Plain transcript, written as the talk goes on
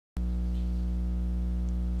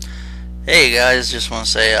Hey guys, just want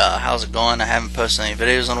to say how's it going? I haven't posted any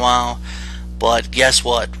videos in a while, but guess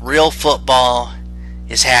what? Real football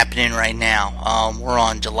is happening right now. We're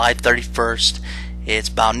on July 31st. It's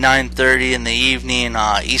about 9:30 in the evening,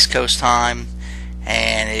 East Coast time,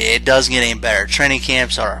 and it doesn't get any better.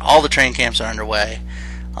 All the training camps are underway.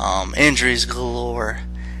 Injuries galore.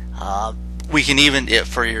 We can even,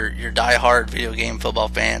 for your die-hard video game football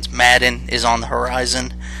fans, Madden is on the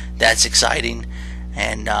horizon. That's exciting,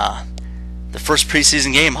 and the first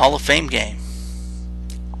preseason game, Hall of Fame game,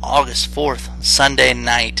 August 4th, Sunday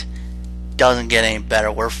night. Doesn't get any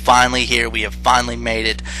better. We're finally here. We have finally made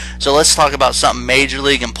it. So let's talk about something major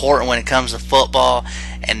league important when it comes to football,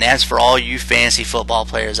 and that's for all you fantasy football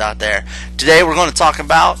players out there. Today we're going to talk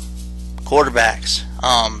about quarterbacks.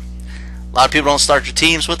 A lot of people don't start your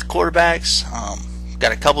teams with the quarterbacks.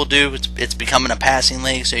 Got a couple do. It's becoming a passing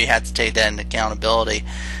league, so you have to take that into accountability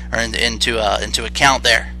or into account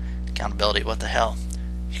there. Accountability, what the hell?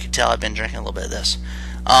 You can tell I've been drinking a little bit of this.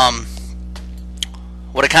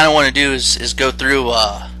 What I kind of want to do is go through,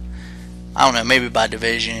 I don't know, maybe by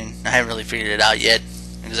division. I haven't really figured it out yet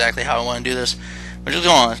exactly how I want to do this. We're just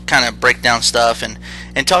going to kind of break down stuff and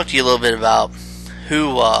talk to you a little bit about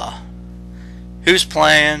who's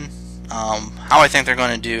playing, how I think they're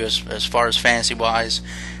going to do as far as fantasy wise.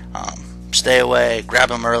 Stay away, grab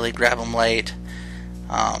them early, grab them late,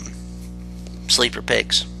 sleeper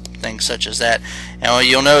picks, things such as that. And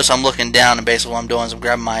you'll notice I'm looking down, and basically what I'm doing is I'm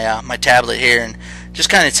grabbing my tablet here and just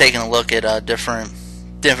kind of taking a look at different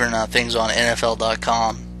things on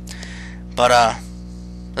NFL.com. But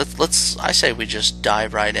I say we just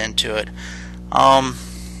dive right into it. On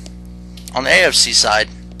the AFC side,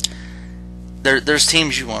 there's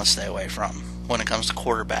teams you want to stay away from when it comes to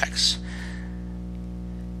quarterbacks.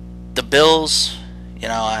 The Bills,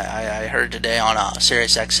 I heard today on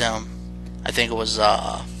Sirius XM, I think it was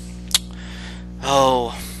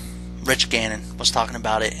Rich Gannon was talking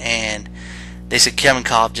about it, and they said Kevin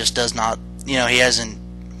Kolb just does not, he hasn't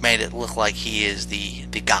made it look like he is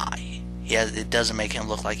the guy. It doesn't make him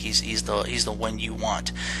look like he's the one you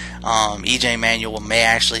want. EJ Manuel may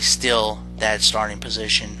actually steal that starting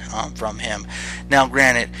position from him. Now,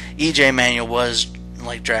 granted, EJ Manuel was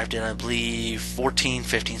drafted, I believe, 14,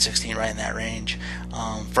 15, 16, right in that range,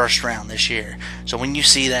 first round this year. So when you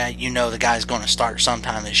see that, the guy's going to start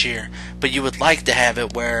sometime this year. But you would like to have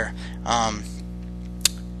it where,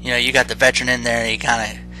 you got the veteran in there. He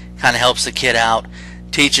kind of helps the kid out,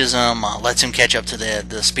 teaches him, lets him catch up to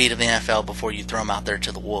the speed of the NFL before you throw him out there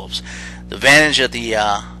to the wolves. The advantage that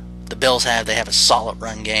the Bills have, they have a solid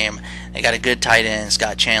run game. They got a good tight end,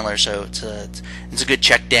 Scott Chandler, so it's a good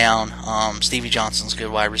check down. Stevie Johnson's a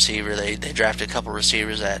good wide receiver. They drafted a couple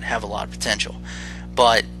receivers that have a lot of potential.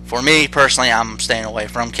 But for me personally, I'm staying away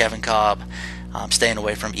from Kevin Kolb. I'm staying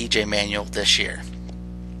away from EJ Manuel this year,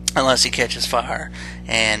 unless he catches fire,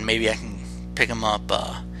 and maybe I can pick him up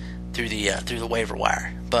through the waiver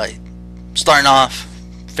wire. But starting off,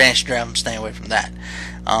 fantasy draft, I'm staying away from that.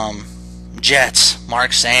 Jets,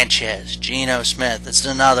 Mark Sanchez, Geno Smith. It's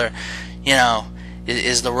another,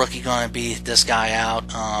 is the rookie going to beat this guy out?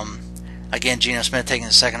 Again, Geno Smith taking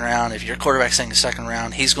the second round. If your quarterback's taking the second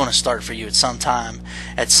round, he's going to start for you at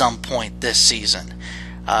some point this season.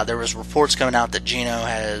 There was reports coming out that Geno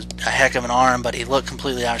has a heck of an arm, but he looked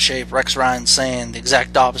completely out of shape. Rex Ryan's saying the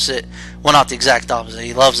exact opposite. Well, not the exact opposite.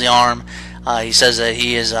 He loves the arm. He says that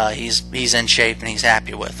he's in shape and he's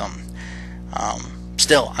happy with them.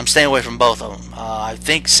 Still, I'm staying away from both of them. I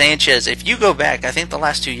think Sanchez, if you go back, I think the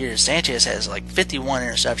last 2 years, Sanchez has 51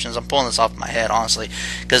 interceptions. I'm pulling this off my head, honestly,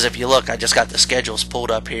 because if you look, I just got the schedules pulled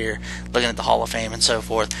up here, looking at the Hall of Fame and so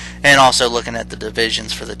forth, and also looking at the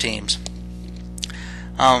divisions for the teams.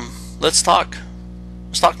 Let's talk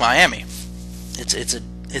Miami. It's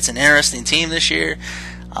an interesting team this year.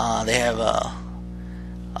 They have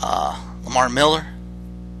Lamar Miller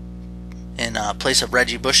in place of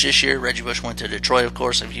Reggie Bush this year. Reggie Bush went to Detroit, of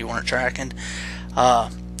course, if you weren't tracking. But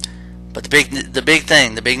the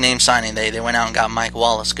big name signing, they went out and got Mike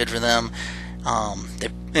Wallace. Good for them.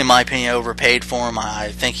 They, in my opinion, overpaid for him. I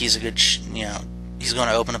think he's a good, he's going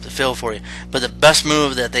to open up the field for you. But the best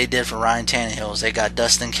move that they did for Ryan Tannehill is they got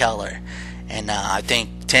Dustin Keller, and I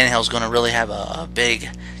think Tannehill's going to really have a big,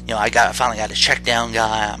 I finally got a check down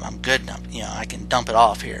guy. I'm good. I can dump it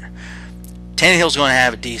off here. Tannehill's going to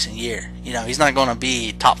have a decent year. He's not going to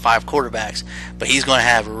be top 5 quarterbacks, but he's going to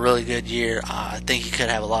have a really good year. I think he could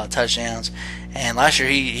have a lot of touchdowns. And last year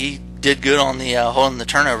he did good on the holding the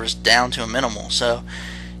turnovers down to a minimal. So,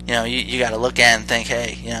 you got to look at it and think,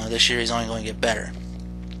 hey, this year he's only going to get better.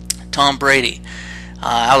 Tom Brady.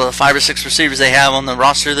 Out of the 5 or 6 receivers they have on the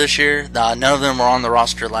roster this year, none of them were on the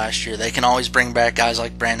roster last year. They can always bring back guys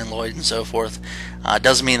like Brandon Lloyd and so forth.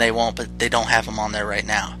 Doesn't mean they won't, but they don't have them on there right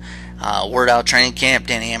now. Word out training camp,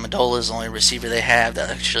 Danny Amendola is the only receiver they have that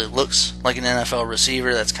actually looks like an NFL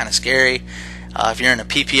receiver. That's kind of scary. If you're in a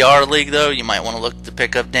PPR league, though, you might want to look to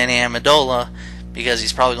pick up Danny Amendola because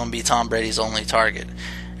he's probably going to be Tom Brady's only target.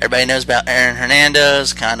 Everybody knows about Aaron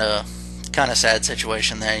Hernandez, kind of sad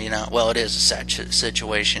situation there, you know. Well, it is a sad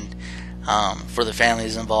situation for the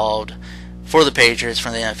families involved, for the Patriots, for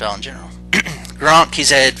the NFL in general. Gronk, he's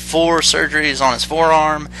had 4 surgeries on his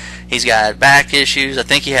forearm. He's got back issues. I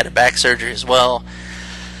think he had a back surgery as well.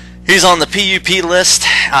 He's on the PUP list.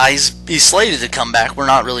 He's slated to come back. We're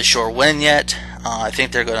not really sure when yet. I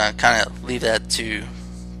think they're going to kind of leave that to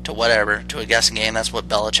a guessing game. That's what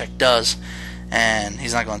Belichick does, and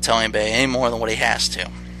he's not going to tell anybody any more than what he has to.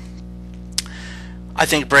 I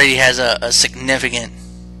think Brady has a significant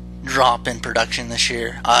drop in production this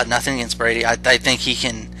year. Nothing against Brady. I think he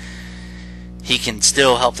can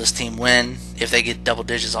still help this team win. If they get double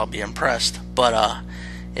digits, I'll be impressed. But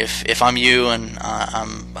if I'm you and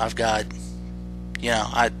I've got,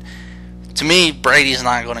 to me, Brady's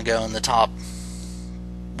not going to go in the top.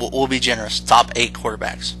 We'll be generous. Top 8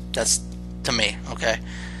 quarterbacks. That's to me. Okay,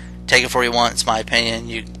 take it for you want. It's my opinion.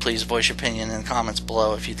 You please voice your opinion in the comments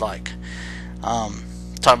below if you'd like.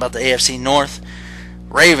 Talk about the AFC North.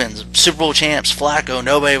 Ravens, Super Bowl champs, Flacco.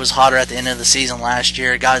 Nobody was hotter at the end of the season last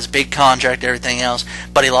year. Got his big contract, everything else,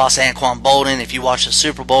 but he lost Anquan Bolden. If you watch the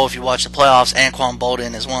Super Bowl, if you watch the playoffs, Anquan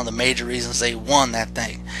Bolden is one of the major reasons they won that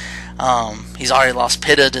thing. He's already lost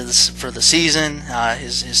Pitta for the season.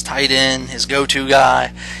 His tight end, his go-to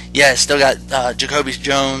guy. Yeah, still got Jacoby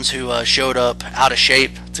Jones, who showed up out of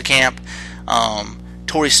shape to camp.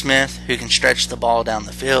 Torrey Smith, who can stretch the ball down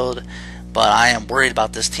the field. But I am worried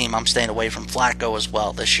about this team. I'm staying away from Flacco as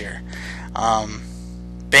well this year.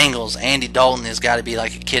 Bengals, Andy Dalton has got to be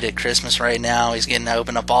like a kid at Christmas right now. He's getting to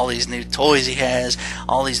open up all these new toys he has,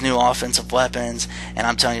 all these new offensive weapons. And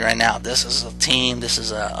I'm telling you right now, this is a team, this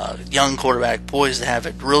is a young quarterback poised to have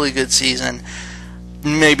a really good season.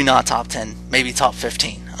 Maybe not top 10, maybe top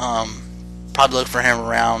 15. Probably look for him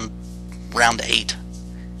around round 8.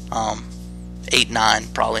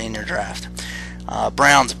 8-9 probably in your draft.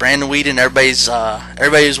 Browns, Brandon Weeden,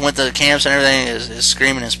 everybody who's went to the camps and everything is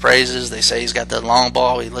screaming his praises. They say he's got the long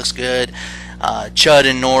ball, he looks good. Chud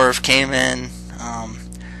and Norv came in.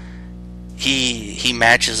 He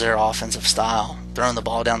matches their offensive style, throwing the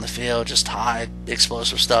ball down the field, just high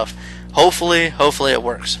explosive stuff. Hopefully it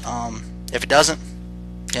works. If it doesn't,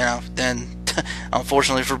 then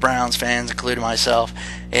unfortunately for Browns fans, including myself,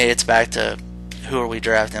 it's back to who are we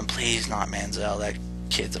drafting? Please not Manziel. That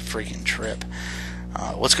kid's a freaking trip.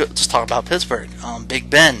 Let's talk about Pittsburgh. Big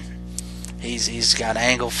Ben, he's got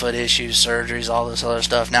ankle, foot issues, surgeries, all this other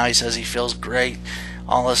stuff. Now he says he feels great,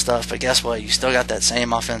 all this stuff. But guess what? You still got that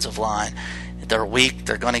same offensive line. They're weak.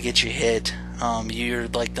 They're going to get you hit. You're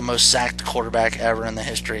like the most sacked quarterback ever in the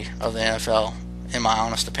history of the NFL, in my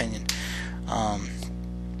honest opinion.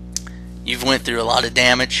 You've went through a lot of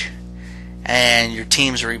damage, and your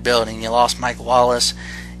team's rebuilding. You lost Mike Wallace.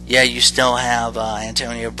 Yeah, you still have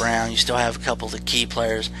Antonio Brown. You still have a couple of the key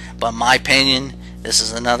players. But in my opinion, this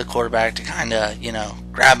is another quarterback to kind of,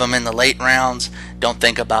 grab him in the late rounds. Don't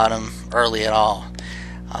think about him early at all.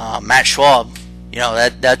 Matt Schwab,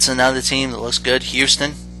 that's another team that looks good.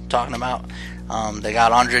 Houston, talking about. They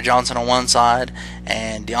got Andre Johnson on one side,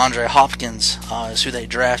 and DeAndre Hopkins is who they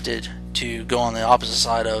drafted to go on the opposite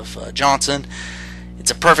side of Johnson.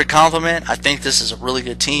 It's a perfect complement. I think this is a really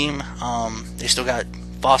good team. They still got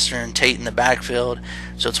Foster and Tate in the backfield,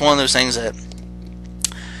 so it's one of those things that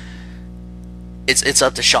it's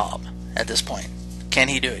up to Schaub at this point. Can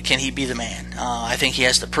he do it? Can he be the man? I think he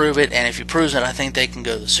has to prove it, and if he proves it, I think they can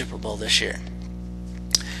go to the Super Bowl this year.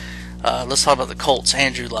 Let's talk about the Colts.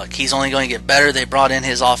 Andrew Luck. He's only going to get better. They brought in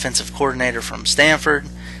his offensive coordinator from Stanford.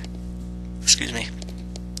 Excuse me.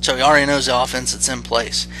 So he already knows the offense that's in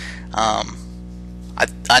place.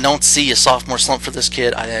 I don't see a sophomore slump for this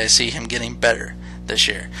kid. I see him getting better this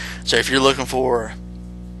year. So if you're looking for,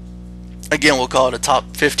 again, we'll call it a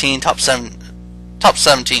top 15, top 17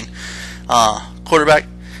 quarterback,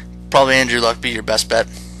 probably Andrew Luck be your best bet.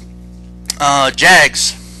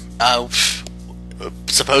 Jags,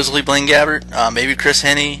 supposedly Blaine Gabbert, maybe Chris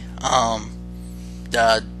Henne.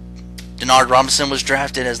 Denard Robinson was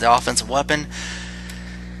drafted as the offensive weapon.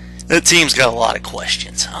 The team's got a lot of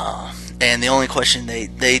questions, and the only question they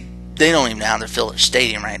don't even know how to fill their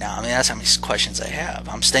stadium right now. I mean, that's how many questions they have.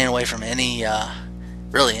 I'm staying away from any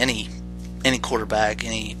quarterback,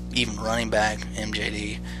 any even running back,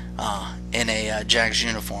 MJD. in a Jags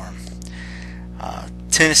uniform.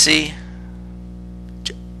 Tennessee,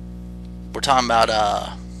 we're talking about,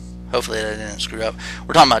 hopefully that didn't screw up.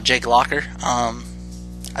 We're talking about Jake Locker.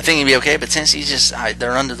 I think he'd be okay, but Tennessee's just,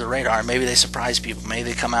 they're under the radar. Maybe they surprise people. Maybe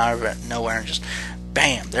they come out of nowhere and just,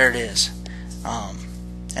 bam, there it is.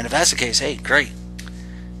 And if that's the case, hey, great.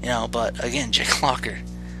 But again, Jake Locker,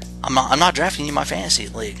 I'm not drafting you in my fantasy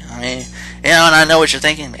league. I mean, and I know what you're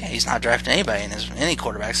thinking. Man, he's not drafting anybody any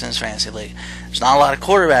quarterbacks in his fantasy league. There's not a lot of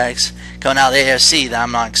quarterbacks coming out of the AFC that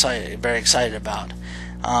I'm not very excited about.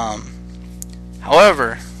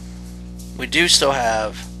 However, we do still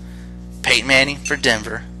have Peyton Manning for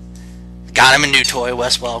Denver. Got him a new toy,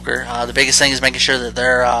 Wes Welker. The biggest thing is making sure that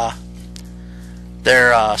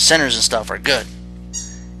their centers and stuff are good,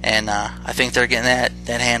 and I think they're getting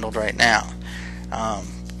that handled right now.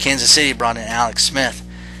 Kansas City brought in Alex Smith.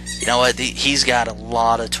 You know what? He's got a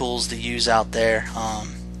lot of tools to use out there.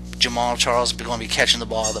 Jamal Charles is going to be catching the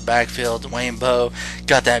ball out of the backfield. Dwayne Bowe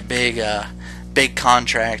got that big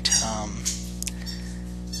contract.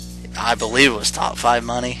 I believe it was top 5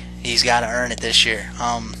 money. He's got to earn it this year.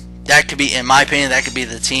 That could be, in my opinion, that could be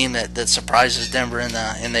the team that surprises Denver in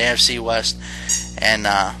the AFC West, and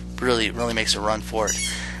really makes a run for it.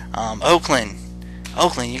 Oakland,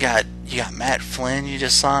 you got Matt Flynn you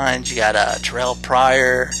just signed. You got Terrell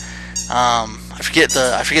Pryor. I forget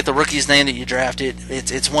the rookie's name that you drafted.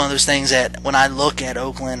 It's one of those things that when I look at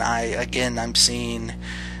Oakland, I'm seeing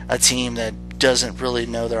a team that doesn't really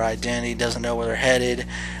know their identity, doesn't know where they're headed.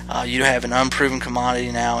 You have an unproven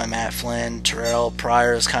commodity now in Matt Flynn. Terrell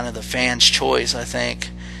Pryor is kind of the fans' choice, I think.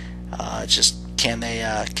 Just can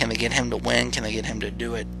they get him to win? Can they get him to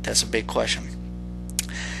do it? That's a big question.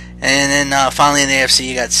 And then finally in the AFC,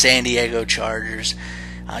 you got San Diego Chargers.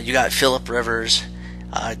 You got Phillip Rivers.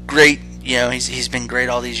 Great, he's been great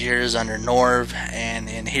all these years under Norv.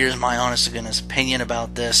 And here's my honest to goodness opinion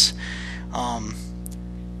about this.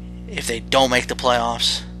 If they don't make the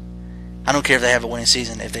playoffs, I don't care if they have a winning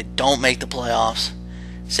season. If they don't make the playoffs,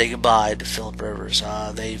 say goodbye to Phillip Rivers.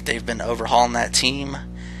 They've been overhauling that team,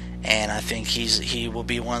 and I think he will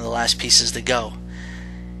be one of the last pieces to go.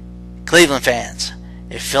 Cleveland fans,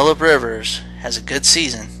 if Phillip Rivers has a good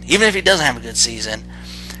season, even if he doesn't have a good season,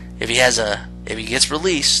 if he gets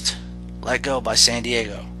released, let go by San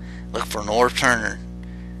Diego, look for Norv Turner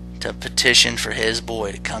to petition for his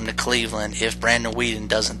boy to come to Cleveland if Brandon Weeden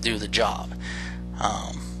doesn't do the job.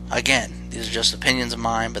 Again, these are just opinions of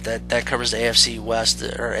mine, but that covers the AFC West,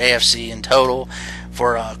 or AFC in total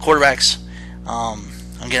for quarterbacks. I'm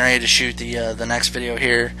getting ready to shoot the next video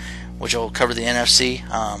here, which will cover the NFC.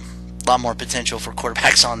 A lot more potential for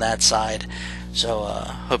quarterbacks on that side. So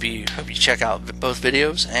hope you check out both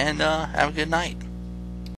videos, and have a good night.